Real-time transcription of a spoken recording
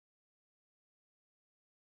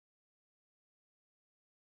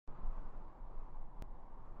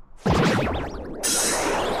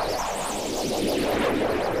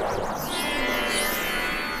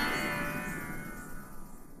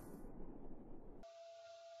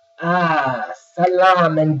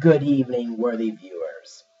Salam and good evening, worthy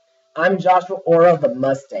viewers. I'm Joshua Orro, the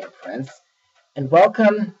Mustang Prince, and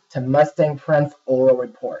welcome to Mustang Prince Orro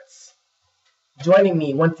Reports. Joining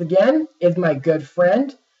me once again is my good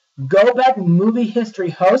friend, Go Back movie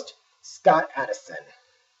history host, Scott Addison.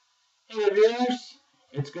 Hey viewers,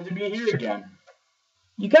 it's good to be here again.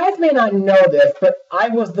 You guys may not know this, but I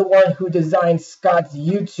was the one who designed Scott's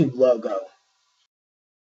YouTube logo.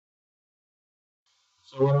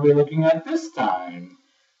 So what are we looking at this time?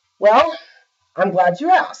 Well, I'm glad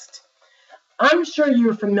you asked. I'm sure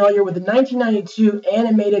you're familiar with the 1992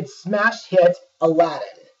 animated smash hit, Aladdin.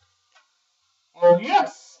 Well,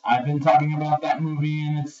 yes, I've been talking about that movie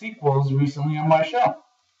and its sequels recently on my show.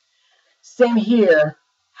 Same here.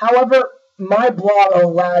 However, my blog on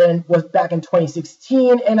Aladdin was back in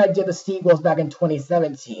 2016, and I did the sequels back in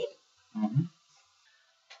 2017.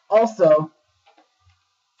 Also,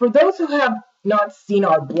 for those who have not seen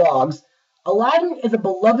our blogs, Aladdin is a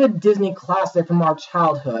beloved Disney classic from our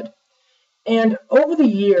childhood, and over the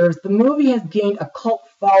years, the movie has gained a cult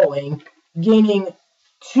following, gaining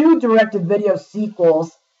 2 direct-to-video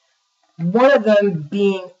sequels, one of them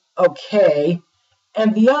being okay,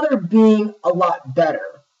 and the other being a lot better.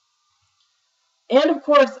 And of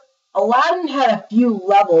course, Aladdin had a few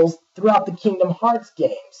levels throughout the Kingdom Hearts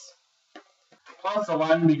games. Plus,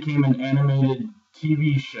 Aladdin became an animated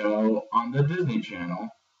TV show on the Disney Channel,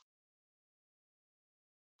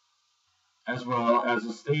 as well as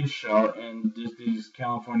a stage show in Disney's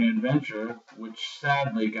California Adventure, which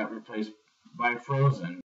sadly got replaced by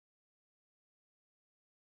Frozen.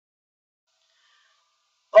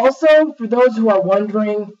 Also, for those who are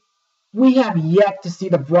wondering, we have yet to see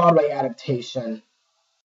the Broadway adaptation.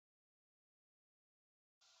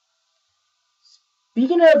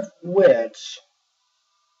 Speaking of which,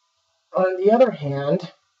 on the other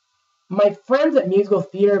hand, my friends at Musical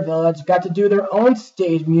Theater Village got to do their own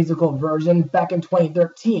stage musical version back in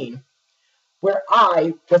 2013, where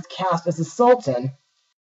I was cast as the Sultan.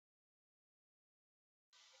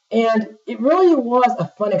 And it really was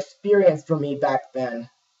a fun experience for me back then.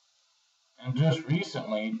 And just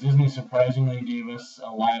recently, Disney surprisingly gave us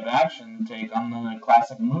a live-action take on the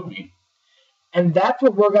classic movie. And that's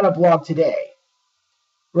what we're going to blog today.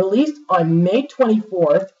 Released on May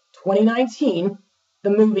 24th, 2019, the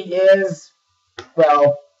movie is,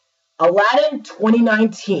 well, Aladdin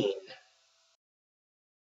 2019.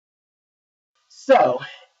 So,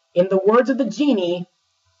 in the words of the genie,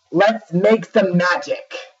 let's make some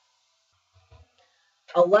magic.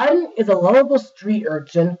 Aladdin is a lovable street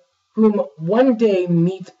urchin whom one day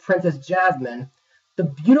meets Princess Jasmine, the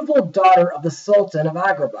beautiful daughter of the Sultan of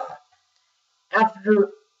Agrabah.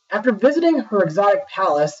 After visiting her exotic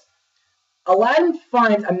palace, Aladdin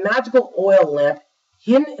finds a magical oil lamp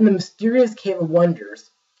hidden in the mysterious Cave of Wonders,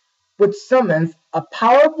 which summons a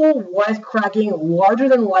powerful, wisecracking,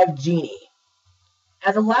 larger-than-life genie.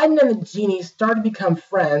 As Aladdin and the genie start to become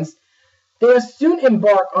friends, they will soon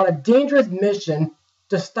embark on a dangerous mission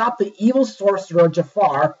to stop the evil sorcerer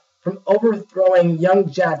Jafar from overthrowing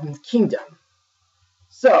young Jasmine's kingdom.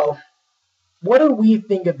 So, what do we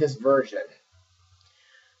think of this version?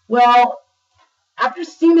 Well, after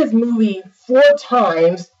seeing this movie 4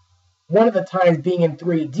 times, one of the times being in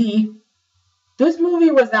 3D, this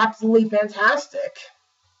movie was absolutely fantastic.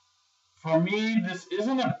 For me, this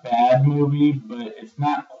isn't a bad movie, but it's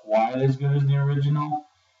not quite as good as the original.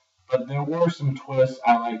 But there were some twists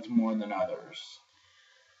I liked more than others.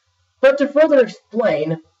 But to further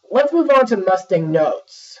explain, let's move on to Mustang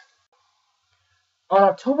notes. On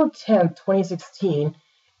October 10th, 2016,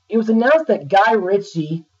 it was announced that Guy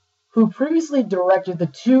Ritchie, who previously directed the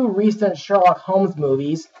 2 recent Sherlock Holmes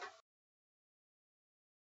movies,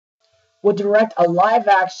 would direct a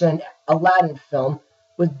live-action Aladdin film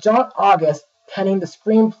with John August penning the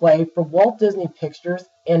screenplay for Walt Disney Pictures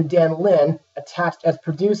and Dan Lin attached as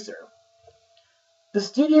producer. The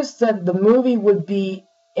studio said the movie would be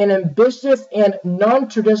an ambitious and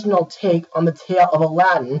non-traditional take on the tale of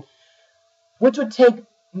Aladdin, which would take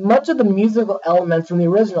much of the musical elements from the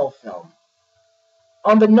original film.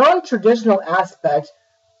 On the non-traditional aspect,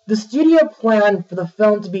 the studio planned for the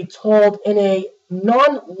film to be told in a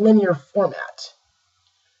non-linear format.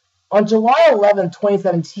 On July 11,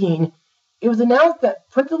 2017, it was announced that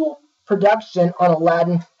principal production on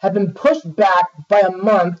Aladdin had been pushed back by a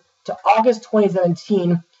month to August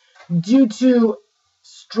 2017 due to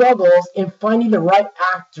struggles in finding the right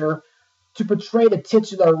actor to portray the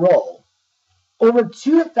titular role. Over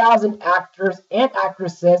 2,000 actors and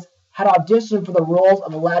actresses had auditioned for the roles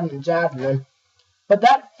of Aladdin and Jasmine, but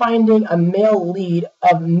that finding a male lead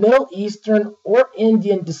of Middle Eastern or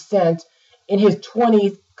Indian descent in his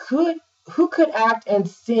 20s who could act and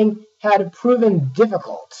sing had proven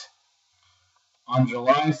difficult. On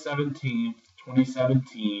July 17,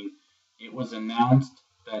 2017, it was announced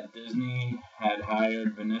that Disney had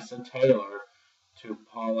hired Vanessa Taylor to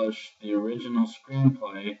polish the original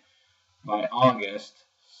screenplay by August,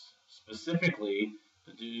 specifically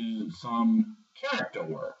to do some character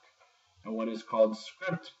work and what is called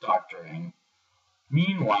script doctoring.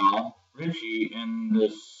 Meanwhile, Ritchie and the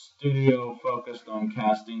studio focused on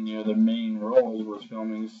casting the other main roles, with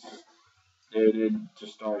filming slated to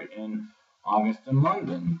start in August in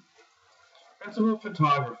London. Principal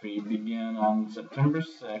photography began on September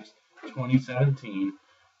 6, 2017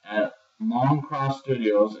 at Longcross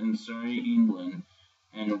Studios in Surrey, England,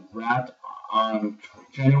 and wrapped on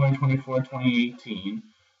January 24, 2018.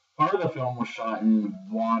 Part of the film was shot in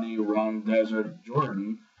Wadi Rum Desert,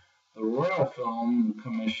 Jordan. The Royal Film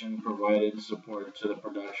Commission provided support to the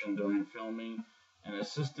production during filming and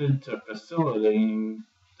assisted to facilitating,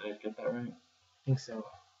 did I get that right? I think so.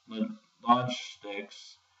 The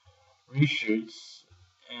logistics reshoots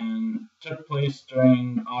and took place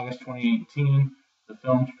during August 2018. The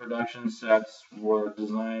film's production sets were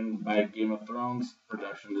designed by Game of Thrones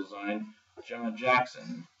production design Gemma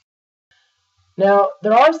Jackson. Now,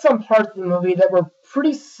 there are some parts of the movie that were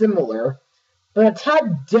pretty similar, but a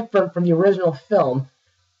tad different from the original film,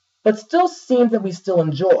 but still scenes that we still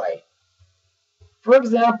enjoy. For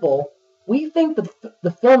example, we think that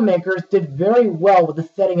the filmmakers did very well with the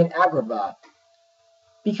setting in Agrabah,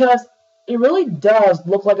 because it really does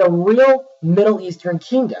look like a real Middle Eastern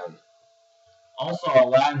kingdom. Also,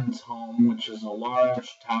 Aladdin's home, which is a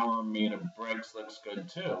large tower made of bricks, looks good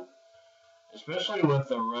too, especially with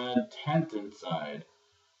the red tent inside.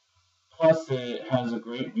 Plus, it has a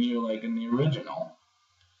great view like in the original.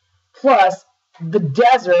 Plus, the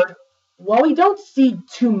desert, while we don't see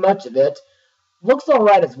too much of it, looks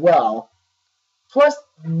alright as well. Plus,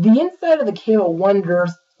 the inside of the Cave of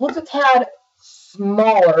Wonders looks a tad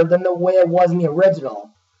smaller than the way it was in the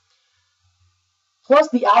original. Plus,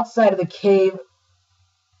 the outside of the cave,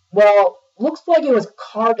 well, looks like it was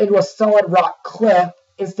carved into a solid rock cliff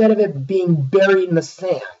instead of it being buried in the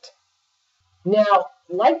sand. Now,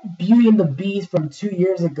 like Beauty and the Beast from 2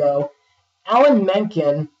 years ago, Alan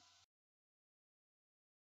Menken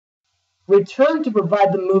returned to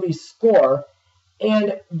provide the movie's score,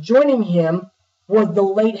 and joining him was the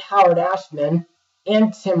late Howard Ashman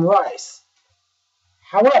and Tim Rice.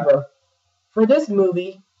 However, for this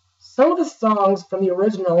movie, some of the songs from the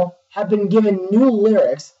original have been given new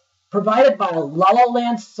lyrics provided by La La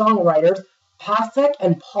Land songwriters Pasek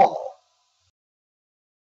and Paul.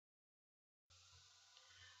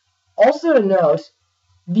 Also to note,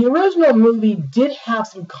 the original movie did have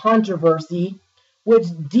some controversy which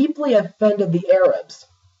deeply offended the Arabs.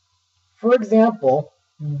 For example,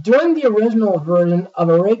 during the original version of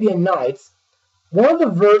Arabian Nights, one of the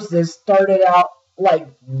verses started out like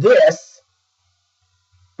this,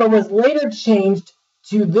 but was later changed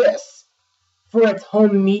to this for its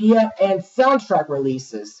home media and soundtrack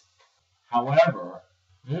releases. However,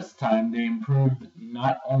 this time they improved,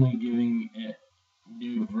 not only giving it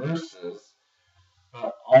new verses,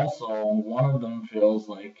 but also one of them feels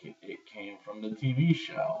like it came from the TV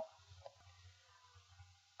show.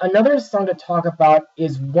 Another song to talk about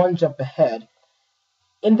is One Jump Ahead.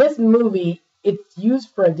 In this movie, it's used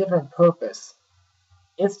for a different purpose.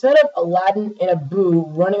 Instead of Aladdin and Abu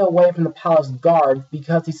running away from the palace guards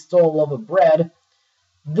because he stole a loaf of bread,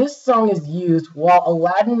 this song is used while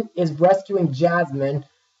Aladdin is rescuing Jasmine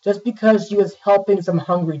just because she was helping some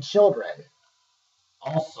hungry children.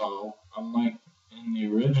 Also, unlike in the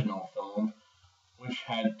original film, which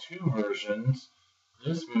had 2 versions,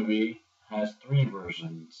 this movie has 3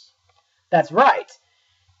 versions. That's right.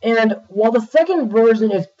 And while the second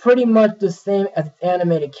version is pretty much the same as its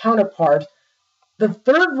animated counterpart, the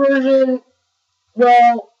third version,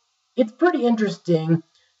 well, it's pretty interesting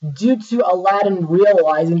due to Aladdin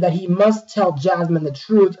realizing that he must tell Jasmine the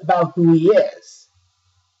truth about who he is.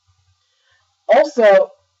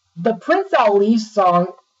 Also, the Prince Ali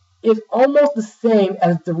song is almost the same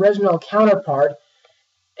as its original counterpart,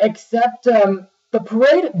 except the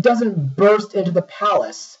parade doesn't burst into the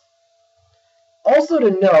palace. Also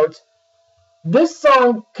to note, this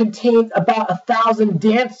song contains about 1,000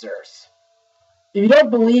 dancers. If you don't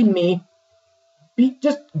believe me,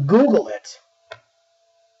 just Google it.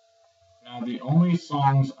 Now, the only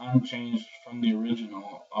songs unchanged from the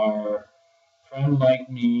original are Friend Like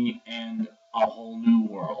Me and A Whole New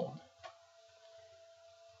World.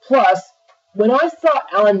 Plus, when I saw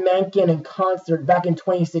Alan Menken in concert back in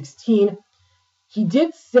 2016, he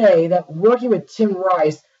did say that working with Tim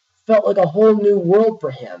Rice felt like a whole new world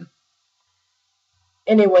for him.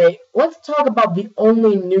 Anyway, let's talk about the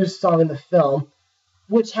only new song in the film,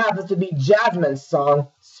 which happens to be Jasmine's song,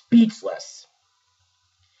 Speechless.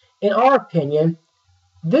 In our opinion,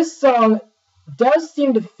 this song does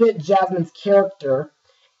seem to fit Jasmine's character,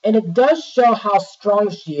 and it does show how strong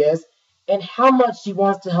she is and how much she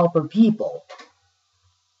wants to help her people.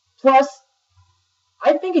 Plus,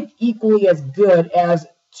 I think it's equally as good as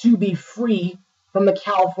To Be Free from the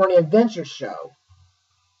California Adventure Show.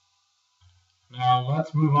 Now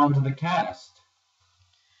let's move on to the cast.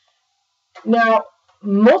 Now,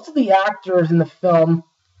 most of the actors in the film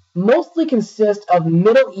mostly consist of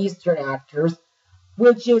Middle Eastern actors,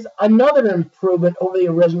 which is another improvement over the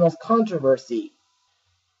original's controversy.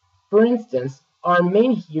 For instance, our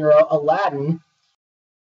main hero, Aladdin,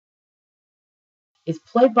 is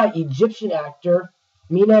played by Egyptian actor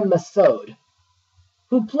Mina Massoud,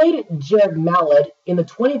 who played Jared Mallard in the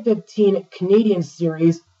 2015 Canadian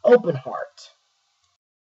series Open Heart.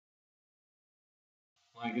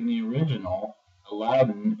 Like in the original,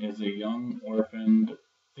 Aladdin is a young orphaned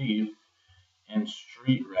thief and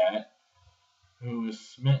street rat who is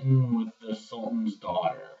smitten with the Sultan's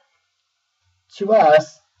daughter. To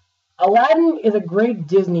us, Aladdin is a great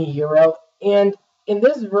Disney hero, and in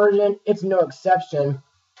this version, it's no exception,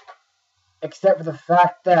 except for the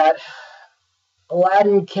fact that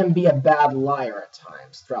Aladdin can be a bad liar at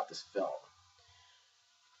times throughout this film.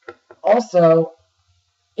 Also,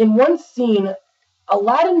 in one scene,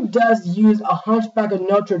 Aladdin does use a Hunchback of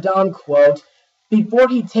Notre Dame quote before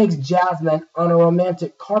he takes Jasmine on a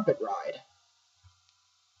romantic carpet ride.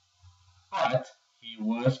 But he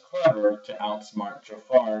was clever to outsmart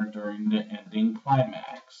Jafar during the ending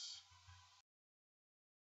climax.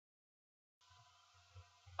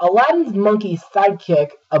 Aladdin's monkey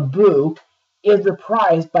sidekick, Abu, is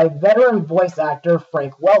reprised by veteran voice actor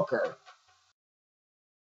Frank Welker,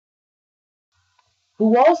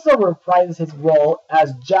 who also reprises his role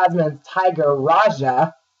as Jasmine's tiger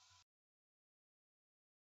Raja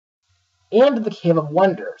and the Cave of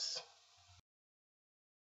Wonders.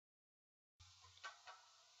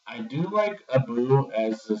 I do like Abu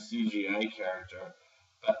as the CGI character,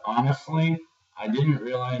 but honestly, I didn't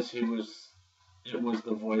realize it was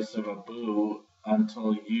the voice of Abu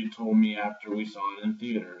until you told me after we saw it in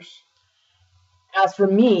theaters. As for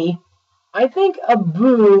me, I think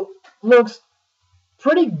Abu looks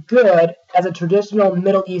pretty good as a traditional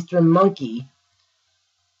Middle Eastern monkey.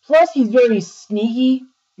 Plus, he's very sneaky,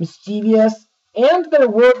 mischievous, and there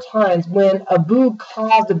were times when Abu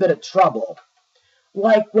caused a bit of trouble,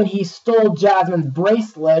 like when he stole Jasmine's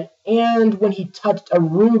bracelet and when he touched a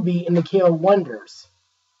ruby in the Cave of Wonders.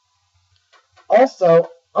 Also,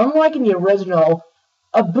 unlike in the original,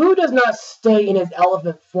 Abu does not stay in his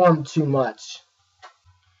elephant form too much.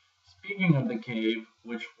 Speaking of the cave,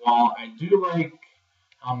 which while I do like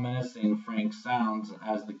how menacing Frank sounds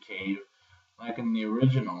as the cave, like in the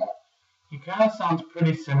original, he kind of sounds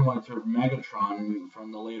pretty similar to Megatron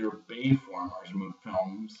from the later Bayformers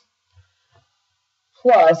films.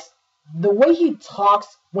 Plus, the way he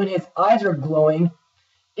talks when his eyes are glowing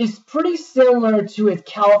is pretty similar to his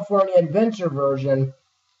California Adventure version.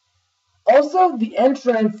 Also, the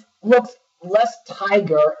entrance looks less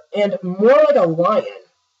tiger and more like a lion.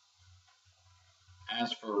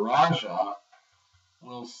 As for Raja,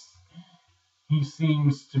 he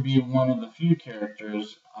seems to be one of the few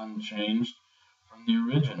characters unchanged from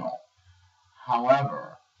the original.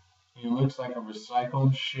 However, he looks like a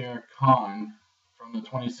recycled Shere Khan from the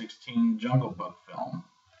 2016 Jungle Book film.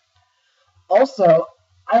 Also,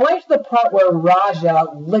 I liked the part where Raja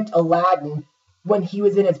licked Aladdin when he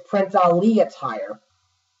was in his Prince Ali attire.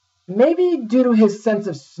 Maybe due to his sense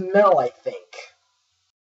of smell, I think.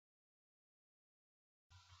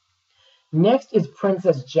 Next is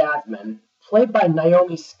Princess Jasmine, played by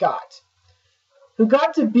Naomi Scott, who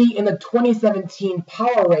got to be in the 2017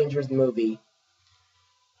 Power Rangers movie.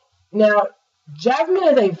 Now,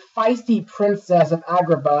 Jasmine is a feisty princess of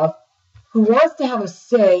Agrabah who wants to have a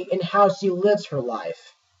say in how she lives her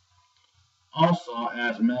life. Also,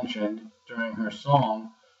 as mentioned during her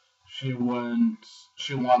song, she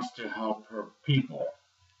wants to help her people.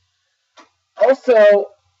 Also,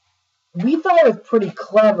 we thought it was pretty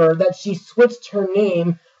clever that she switched her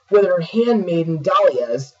name with her handmaiden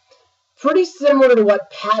Dahlia's, pretty similar to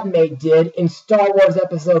what Padme did in Star Wars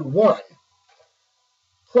Episode 1.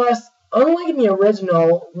 Plus, unlike in the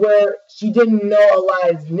original, where she didn't know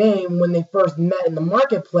Aladdin's name when they first met in the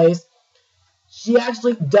marketplace, she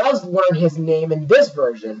actually does learn his name in this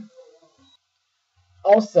version.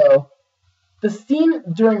 Also, the scene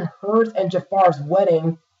during hers and Jafar's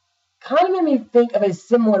wedding kind of made me think of a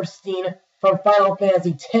similar scene from Final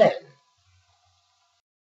Fantasy X.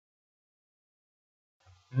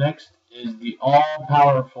 Next is the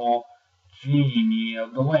all-powerful Genie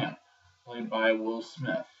of the Lamp, played by Will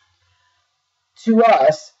Smith. To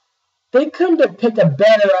us, they couldn't have picked a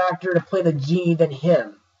better actor to play the genie than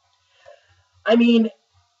him. I mean,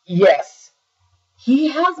 yes, he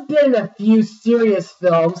has been in a few serious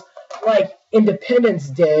films like Independence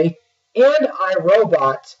Day and I,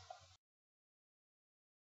 Robot,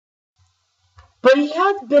 but he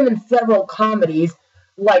has been in several comedies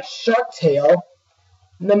like Shark Tale,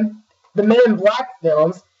 the Men in Black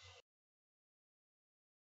films,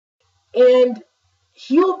 and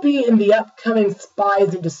he'll be in the upcoming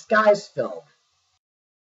Spies in Disguise film.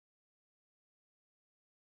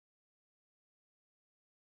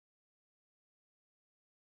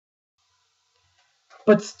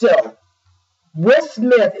 But still, Will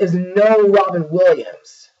Smith is no Robin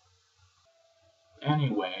Williams.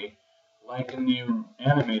 Anyway, like in the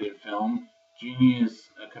animated film, Genie is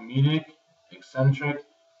a comedic, eccentric,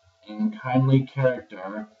 and kindly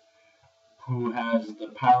character who has the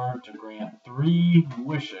power to grant 3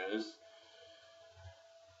 wishes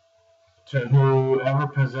to whoever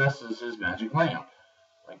possesses his magic lamp,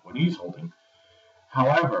 like what he's holding.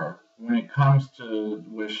 However, when it comes to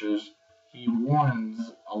wishes, he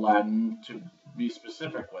warns Aladdin to be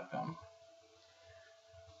specific with them.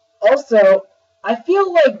 Also, I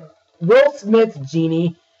feel like Will Smith's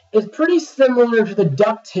genie is pretty similar to the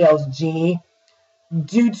DuckTales genie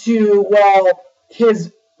due to, well,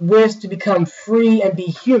 his wish to become free and be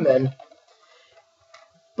human.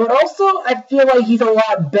 But also, I feel like he's a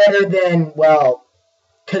lot better than, well,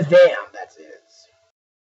 Kazam, that's it.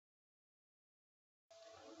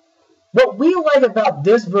 What we like about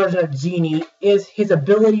this version of Genie is his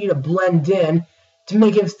ability to blend in to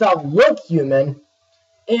make himself look human,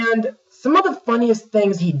 and some of the funniest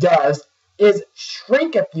things he does is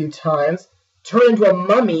shrink a few times, turn into a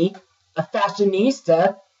mummy, a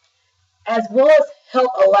fashionista, as well as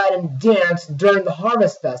help Aladdin dance during the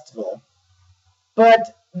Harvest Festival.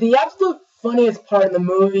 But the absolute funniest part in the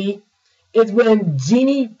movie is when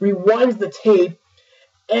Genie rewinds the tape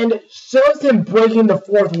and shows him breaking the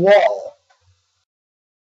 4th wall.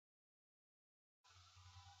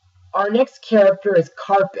 Our next character is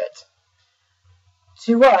Carpet.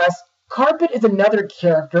 To us, Carpet is another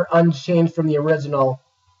character unchanged from the original,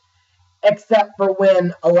 except for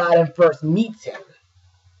when Aladdin first meets him.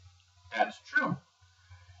 That's true.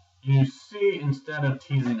 You see, instead of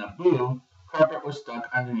teasing Abu, Carpet was stuck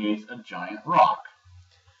underneath a giant rock.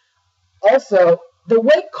 Also, the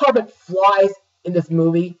way Carpet flies in this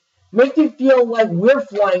movie makes me feel like we're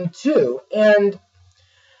flying too, and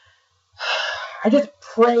I just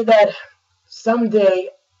pray that someday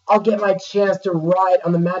I'll get my chance to ride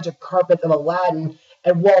on the magic carpet of Aladdin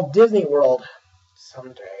at Walt Disney World.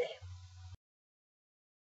 Someday.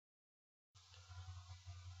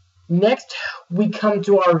 Next, we come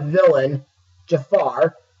to our villain,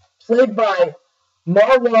 Jafar, played by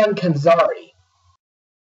Marwan Kenzari,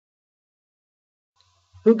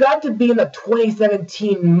 who got to be in the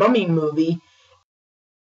 2017 Mummy movie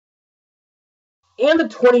and the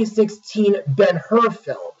 2016 Ben-Hur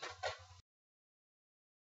film.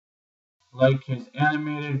 Like his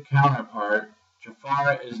animated counterpart,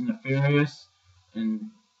 Jafar is nefarious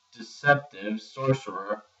and deceptive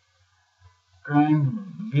sorcerer, Grand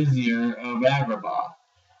Vizier of Agrabah,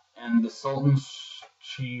 and the Sultan's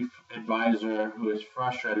chief advisor who is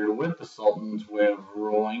frustrated with the Sultan's way of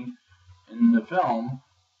ruling. In the film,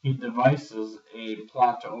 he devises a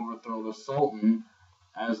plot to overthrow the Sultan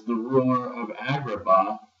as the ruler of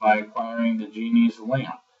Agrabah by acquiring the genie's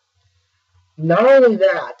lamp. Not only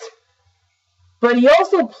that, but he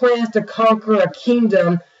also plans to conquer a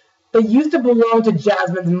kingdom that used to belong to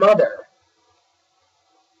Jasmine's mother.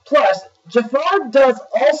 Plus, Jafar does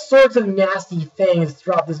all sorts of nasty things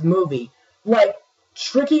throughout this movie, like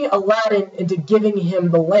tricking Aladdin into giving him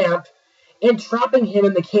the lamp and trapping him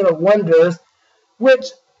in the Cave of Wonders, which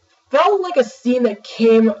felt like a scene that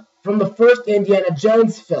came from the first Indiana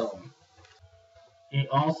Jones film. He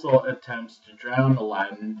also attempts to drown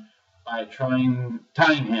Aladdin by tying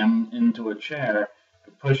him into a chair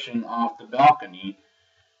and pushing off the balcony,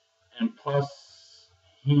 and plus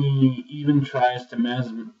he even tries to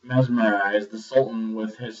mesmerize the Sultan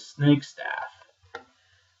with his snake staff.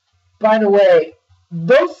 By the way,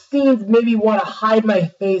 those scenes made me want to hide my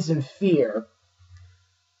face in fear.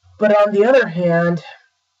 But on the other hand,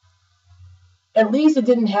 at least it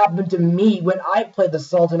didn't happen to me when I played the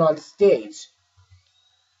Sultan on stage.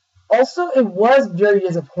 Also, it was very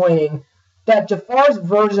disappointing that Jafar's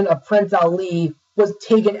version of Prince Ali was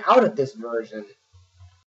taken out of this version.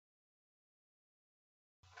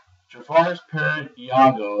 Jafar's parrot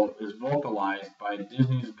Iago is vocalized by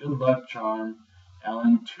Disney's good luck charm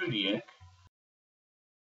Alan Tudyk,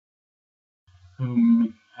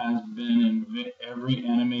 who has been in every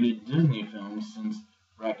animated Disney film since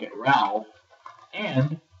Wreck-It Ralph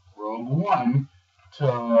and Rogue One.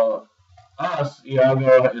 To us,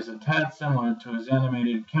 Iago is a tad similar to his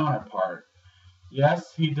animated counterpart.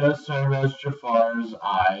 Yes, he does serve as Jafar's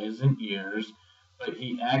eyes and ears, but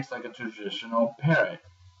he acts like a traditional parrot.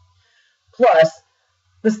 Plus,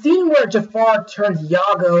 the scene where Jafar turns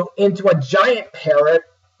Iago into a giant parrot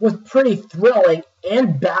was pretty thrilling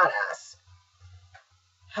and badass.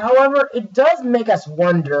 However, it does make us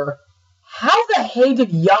wonder, how the heck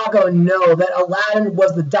did Iago know that Aladdin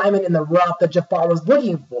was the diamond in the rough that Jafar was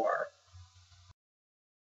looking for?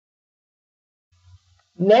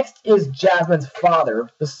 Next is Jasmine's father,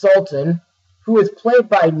 the Sultan, who is played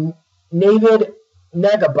by Navid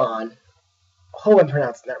Negahban. Hope I'm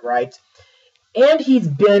pronouncing that right. And he's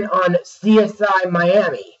been on CSI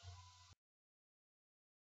Miami.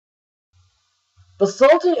 The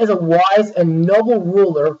Sultan is a wise and noble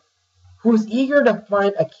ruler who is eager to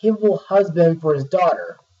find a capable husband for his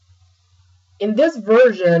daughter. In this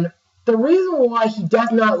version, the reason why he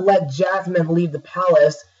does not let Jasmine leave the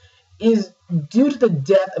palace is due to the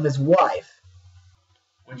death of his wife.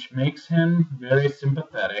 Which makes him very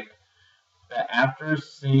sympathetic, that after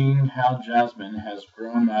seeing how Jasmine has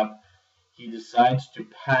grown up, he decides to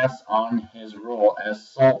pass on his role as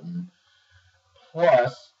Sultan.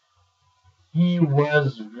 Plus, he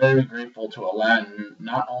was very grateful to Aladdin,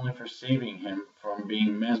 not only for saving him from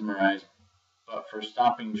being mesmerized, but for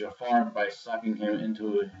stopping Jafar by sucking him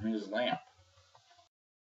into his lamp.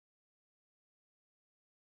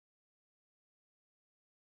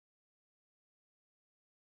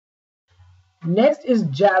 Next is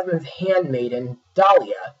Jasmine's handmaiden,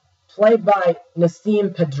 Dahlia, played by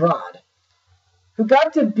Nasim Pedrad, who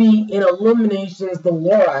got to be in Illumination's The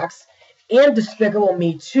Lorax and Despicable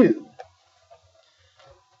Me 2.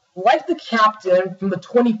 Like the captain from the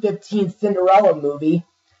 2015 Cinderella movie,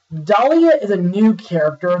 Dahlia is a new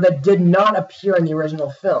character that did not appear in the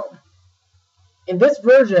original film. In this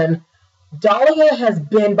version, Dahlia has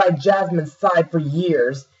been by Jasmine's side for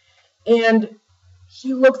years, and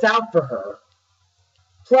she looks out for her.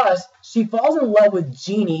 Plus, she falls in love with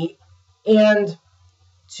Genie, and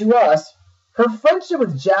to us, her friendship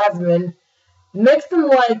with Jasmine makes them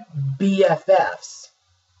like BFFs.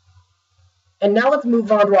 And now let's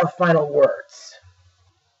move on to our final words.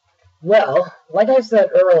 Well, like I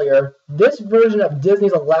said earlier, this version of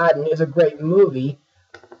Disney's Aladdin is a great movie,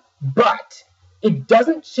 but it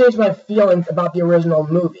doesn't change my feelings about the original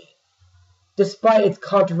movie, despite its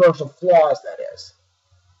controversial flaws, that is.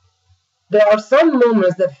 There are some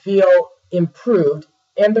moments that feel improved,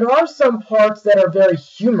 and there are some parts that are very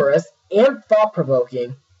humorous and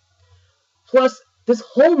thought-provoking. Plus, this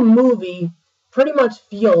whole movie pretty much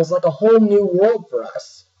feels like a whole new world for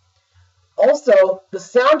us. Also, the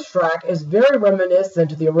soundtrack is very reminiscent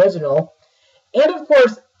to the original, and of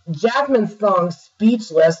course, Jasmine's song,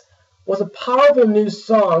 Speechless, was a powerful new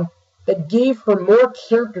song that gave her more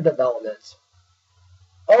character development.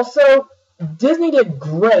 Also, Disney did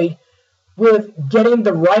great with getting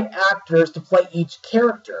the right actors to play each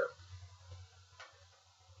character.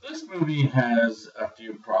 This movie has a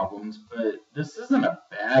few problems, but this isn't a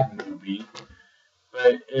bad movie,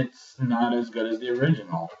 but it's not as good as the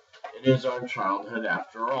original. It is our childhood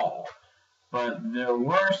after all. But there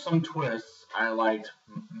were some twists I liked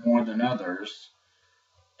more than others,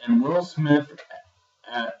 and Will Smith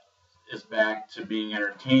is back to being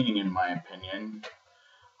entertaining in my opinion.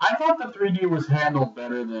 I thought the 3D was handled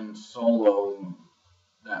better than Solo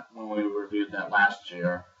when we reviewed that last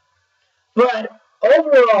year. But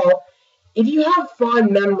overall, if you have fond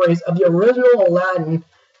memories of the original Aladdin,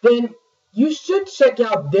 then you should check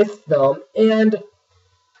out this film, and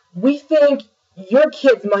we think your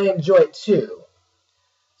kids might enjoy it too.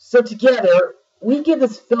 So together, we give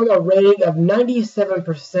this film a rating of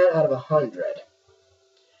 97% out of 100.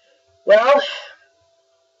 Well,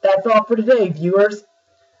 that's all for today, viewers.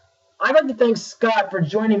 I'd like to thank Scott for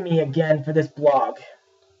joining me again for this blog.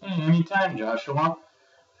 Hey, anytime, Joshua.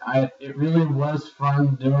 It really was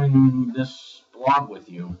fun doing this blog with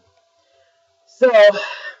you. So,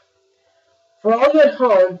 for all you at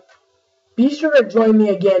home, be sure to join me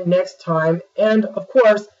again next time, and of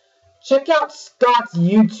course, check out Scott's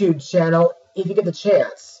YouTube channel if you get the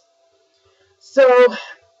chance. So,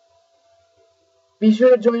 be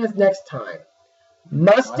sure to join us next time.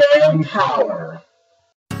 Mustang Power!